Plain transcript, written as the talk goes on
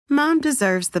Mom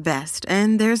deserves the best,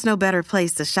 and there's no better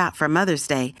place to shop for Mother's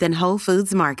Day than Whole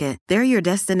Foods Market. They're your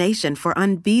destination for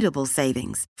unbeatable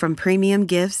savings, from premium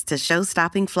gifts to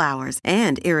show-stopping flowers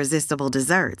and irresistible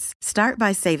desserts. Start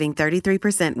by saving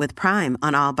 33% with Prime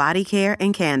on all body care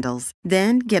and candles.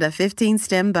 Then get a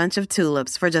 15-stem bunch of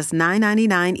tulips for just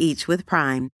 $9.99 each with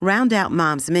Prime. Round out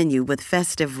Mom's menu with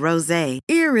festive rosé,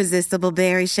 irresistible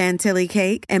berry chantilly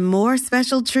cake, and more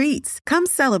special treats. Come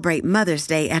celebrate Mother's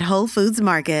Day at Whole Foods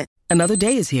Market. Another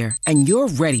day is here, and you're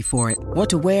ready for it. What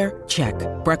to wear? Check.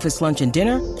 Breakfast, lunch, and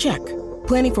dinner? Check.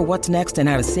 Planning for what's next and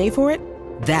how to save for it?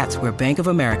 That's where Bank of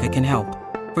America can help.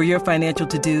 For your financial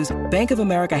to-dos, Bank of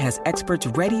America has experts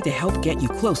ready to help get you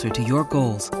closer to your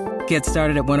goals. Get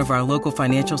started at one of our local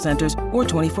financial centers or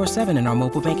 24/7 in our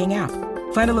mobile banking app.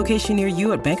 Find a location near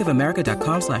you at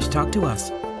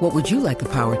bankofamerica.com/talktous. What would you like the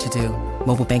power to do?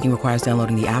 Mobile banking requires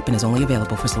downloading the app and is only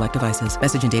available for select devices.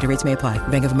 Message and data rates may apply.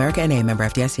 Bank of America N.A., member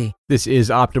FDIC. This is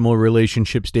Optimal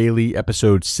Relationships Daily,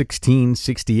 episode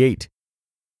 1668.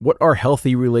 What are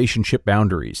healthy relationship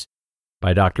boundaries?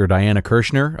 By Dr. Diana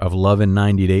Kirshner of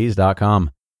lovein90days.com.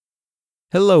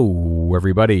 Hello,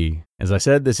 everybody. As I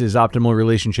said, this is Optimal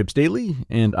Relationships Daily,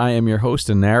 and I am your host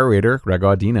and narrator, Greg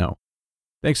Audino.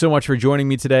 Thanks so much for joining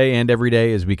me today and every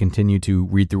day as we continue to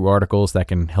read through articles that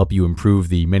can help you improve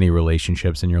the many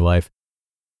relationships in your life.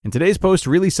 And today's post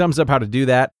really sums up how to do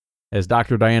that, as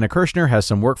Dr. Diana Kirshner has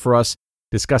some work for us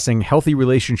discussing healthy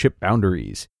relationship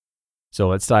boundaries. So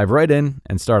let's dive right in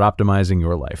and start optimizing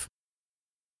your life.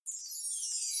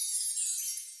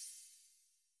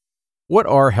 What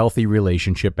are healthy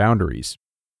relationship boundaries?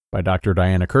 By Dr.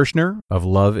 Diana Kirshner of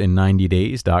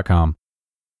lovein90days.com.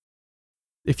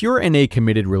 If you're in a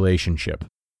committed relationship,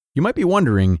 you might be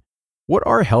wondering, what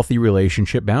are healthy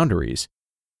relationship boundaries?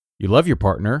 You love your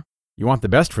partner, you want the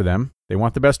best for them, they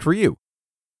want the best for you.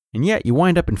 And yet you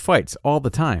wind up in fights all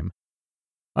the time.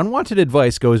 Unwanted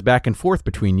advice goes back and forth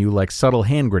between you like subtle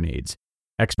hand grenades.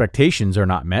 Expectations are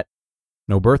not met.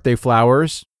 No birthday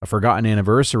flowers, a forgotten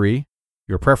anniversary,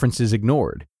 your preferences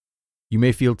ignored. You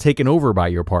may feel taken over by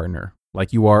your partner,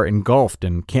 like you are engulfed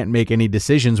and can't make any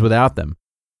decisions without them,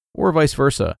 or vice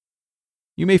versa.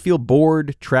 You may feel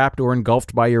bored, trapped, or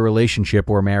engulfed by your relationship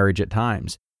or marriage at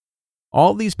times.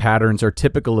 All these patterns are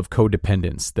typical of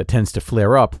codependence that tends to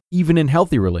flare up even in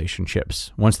healthy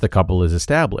relationships once the couple is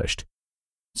established.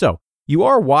 So, you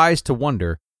are wise to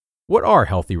wonder, what are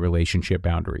healthy relationship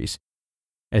boundaries?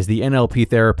 As the NLP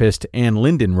therapist Anne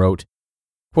Linden wrote,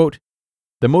 quote,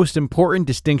 "The most important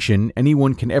distinction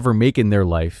anyone can ever make in their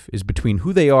life is between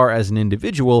who they are as an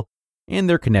individual and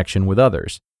their connection with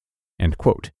others." End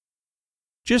quote.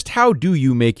 Just how do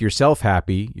you make yourself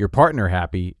happy, your partner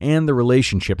happy, and the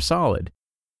relationship solid?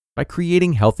 By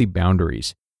creating healthy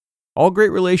boundaries. All great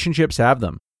relationships have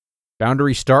them.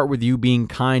 Boundaries start with you being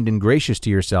kind and gracious to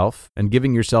yourself and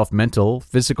giving yourself mental,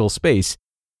 physical space,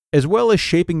 as well as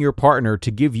shaping your partner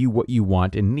to give you what you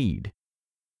want and need.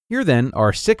 Here then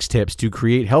are 6 tips to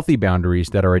create healthy boundaries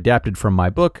that are adapted from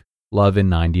my book, Love in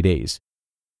 90 Days.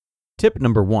 Tip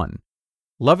number 1.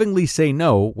 Lovingly say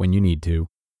no when you need to.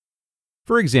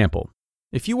 For example,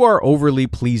 if you are overly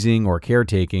pleasing or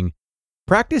caretaking,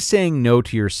 practice saying no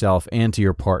to yourself and to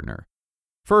your partner.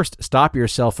 First, stop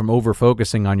yourself from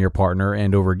over-focusing on your partner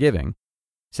and over-giving.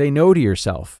 Say no to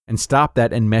yourself and stop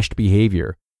that enmeshed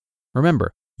behavior.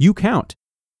 Remember, you count.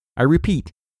 I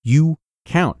repeat, you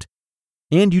count.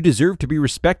 And you deserve to be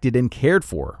respected and cared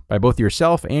for by both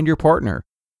yourself and your partner.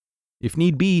 If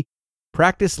need be,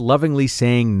 practice lovingly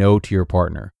saying no to your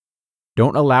partner.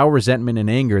 Don't allow resentment and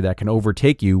anger that can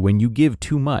overtake you when you give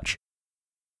too much.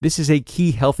 This is a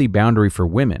key healthy boundary for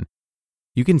women.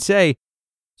 You can say,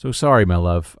 "So sorry, my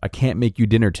love, I can't make you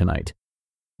dinner tonight."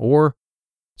 Or,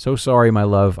 "So sorry, my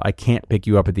love, I can't pick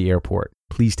you up at the airport.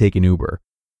 Please take an Uber."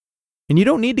 And you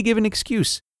don't need to give an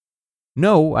excuse.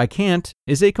 "No, I can't"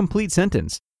 is a complete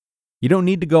sentence. You don't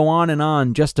need to go on and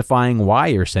on justifying why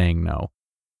you're saying no.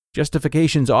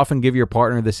 Justifications often give your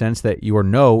partner the sense that your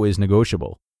no is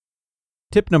negotiable.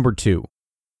 Tip number 2.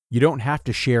 You don't have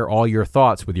to share all your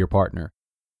thoughts with your partner.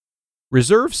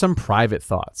 Reserve some private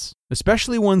thoughts,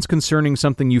 especially ones concerning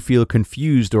something you feel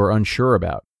confused or unsure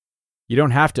about. You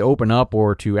don't have to open up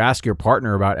or to ask your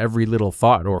partner about every little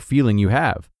thought or feeling you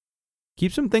have.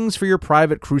 Keep some things for your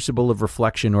private crucible of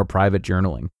reflection or private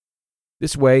journaling.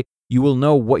 This way, you will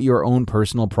know what your own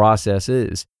personal process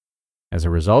is. As a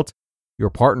result, your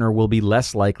partner will be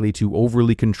less likely to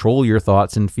overly control your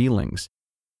thoughts and feelings.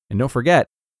 And don't forget,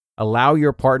 allow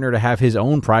your partner to have his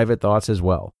own private thoughts as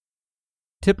well.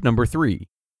 Tip number 3.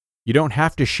 You don't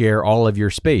have to share all of your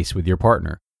space with your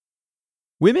partner.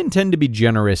 Women tend to be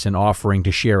generous in offering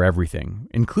to share everything,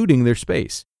 including their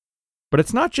space. But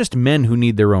it's not just men who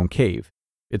need their own cave.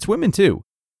 It's women too.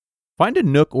 Find a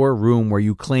nook or room where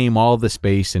you claim all the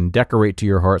space and decorate to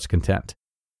your heart's content.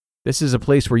 This is a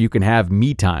place where you can have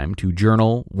me time to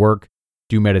journal, work,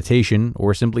 do meditation,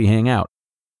 or simply hang out.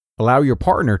 Allow your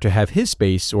partner to have his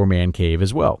space or man cave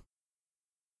as well.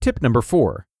 Tip number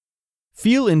 4.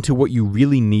 Feel into what you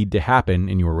really need to happen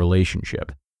in your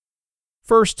relationship.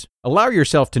 First, allow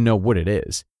yourself to know what it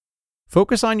is.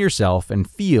 Focus on yourself and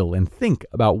feel and think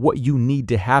about what you need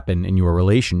to happen in your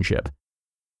relationship.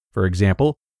 For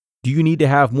example, do you need to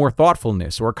have more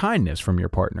thoughtfulness or kindness from your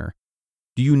partner?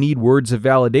 Do you need words of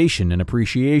validation and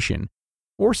appreciation?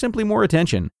 Or simply more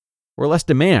attention? Or less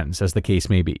demands, as the case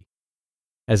may be?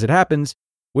 As it happens,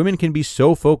 women can be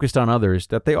so focused on others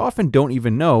that they often don't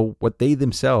even know what they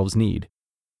themselves need.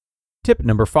 Tip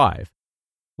number 5.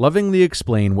 Lovingly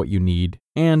explain what you need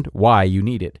and why you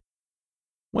need it.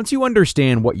 Once you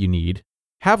understand what you need,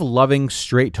 have loving,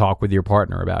 straight talk with your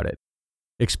partner about it.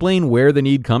 Explain where the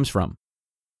need comes from.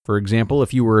 For example,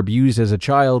 if you were abused as a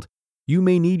child, you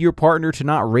may need your partner to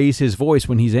not raise his voice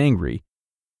when he's angry.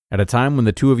 At a time when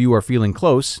the two of you are feeling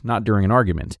close, not during an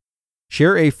argument,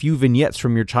 share a few vignettes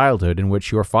from your childhood in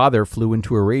which your father flew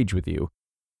into a rage with you.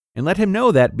 And let him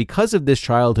know that because of this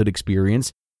childhood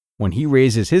experience, when he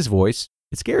raises his voice,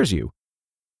 it scares you.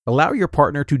 Allow your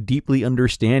partner to deeply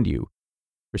understand you.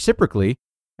 Reciprocally,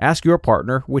 ask your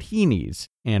partner what he needs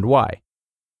and why.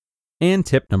 And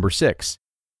tip number 6.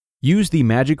 Use the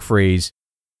magic phrase,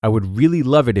 "I would really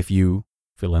love it if you,"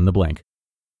 fill in the blank.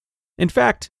 In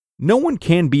fact, no one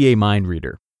can be a mind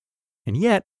reader. And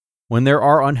yet, when there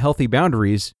are unhealthy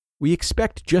boundaries, we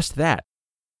expect just that.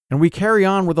 And we carry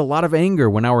on with a lot of anger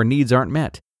when our needs aren't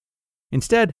met.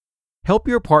 Instead, help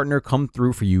your partner come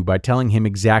through for you by telling him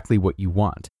exactly what you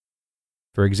want.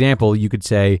 For example, you could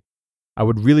say, "I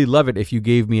would really love it if you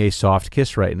gave me a soft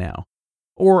kiss right now."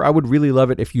 Or, "I would really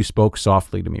love it if you spoke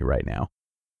softly to me right now."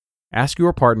 Ask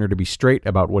your partner to be straight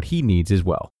about what he needs as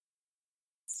well.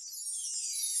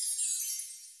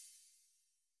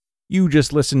 You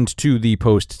just listened to the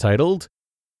post titled,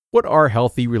 "What Are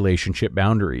Healthy Relationship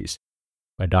Boundaries?"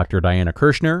 by Dr. Diana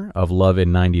Kirshner of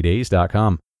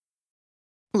LoveIn90Days.com.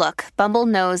 Look, Bumble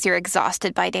knows you're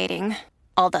exhausted by dating.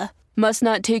 All the, "must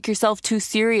not take yourself too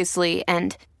seriously,"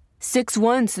 and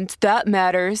 6'1" since that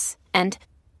matters, and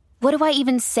what do I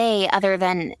even say other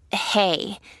than,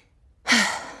 hey?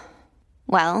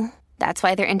 Well, that's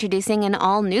why they're introducing an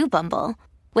all-new Bumble,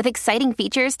 with exciting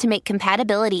features to make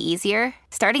compatibility easier,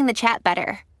 starting the chat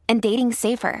better, and dating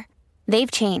safer.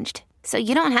 They've changed, so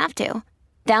you don't have to.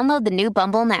 Download the new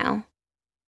Bumble now.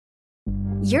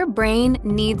 Your brain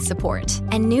needs support,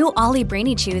 and new Ollie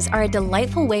Brainy Chews are a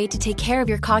delightful way to take care of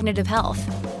your cognitive health.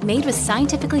 Made with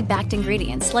scientifically backed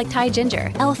ingredients like Thai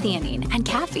ginger, L-theanine, and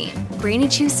caffeine, Brainy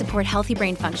Chews support healthy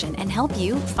brain function and help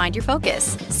you find your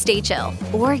focus, stay chill,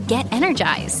 or get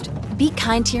energized. Be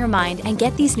kind to your mind and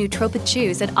get these nootropic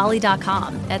chews at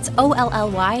ollie.com. That's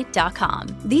OLLY.com.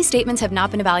 These statements have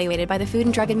not been evaluated by the Food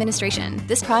and Drug Administration.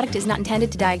 This product is not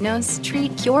intended to diagnose,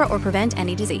 treat, cure, or prevent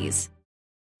any disease.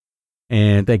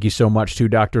 And thank you so much to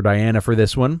Dr. Diana for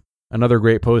this one. Another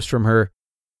great post from her.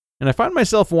 And I find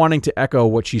myself wanting to echo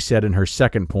what she said in her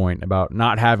second point about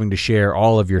not having to share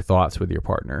all of your thoughts with your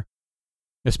partner.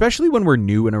 Especially when we're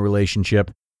new in a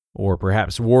relationship, or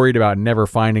perhaps worried about never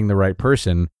finding the right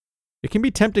person, it can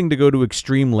be tempting to go to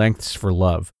extreme lengths for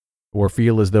love, or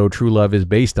feel as though true love is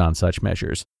based on such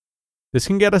measures. This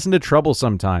can get us into trouble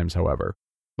sometimes, however,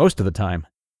 most of the time.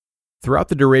 Throughout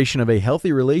the duration of a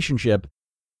healthy relationship,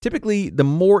 typically, the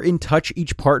more in touch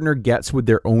each partner gets with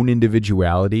their own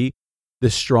individuality, the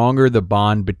stronger the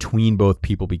bond between both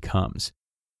people becomes.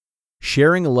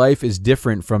 Sharing a life is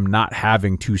different from not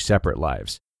having two separate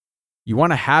lives. You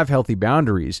want to have healthy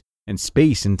boundaries and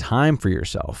space and time for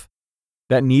yourself.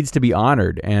 That needs to be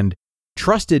honored and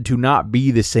trusted to not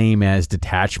be the same as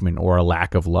detachment or a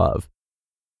lack of love.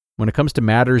 When it comes to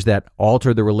matters that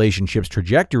alter the relationship's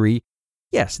trajectory,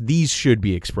 yes, these should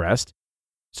be expressed.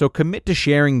 So commit to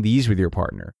sharing these with your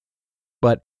partner.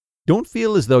 But don't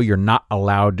feel as though you're not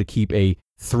allowed to keep a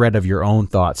thread of your own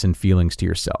thoughts and feelings to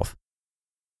yourself.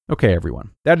 Okay,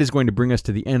 everyone, that is going to bring us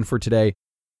to the end for today.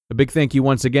 A big thank you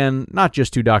once again, not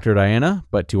just to Dr. Diana,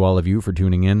 but to all of you for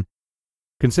tuning in.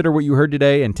 Consider what you heard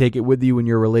today and take it with you in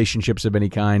your relationships of any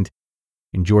kind.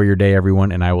 Enjoy your day,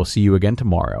 everyone, and I will see you again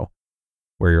tomorrow,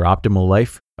 where your optimal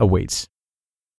life awaits.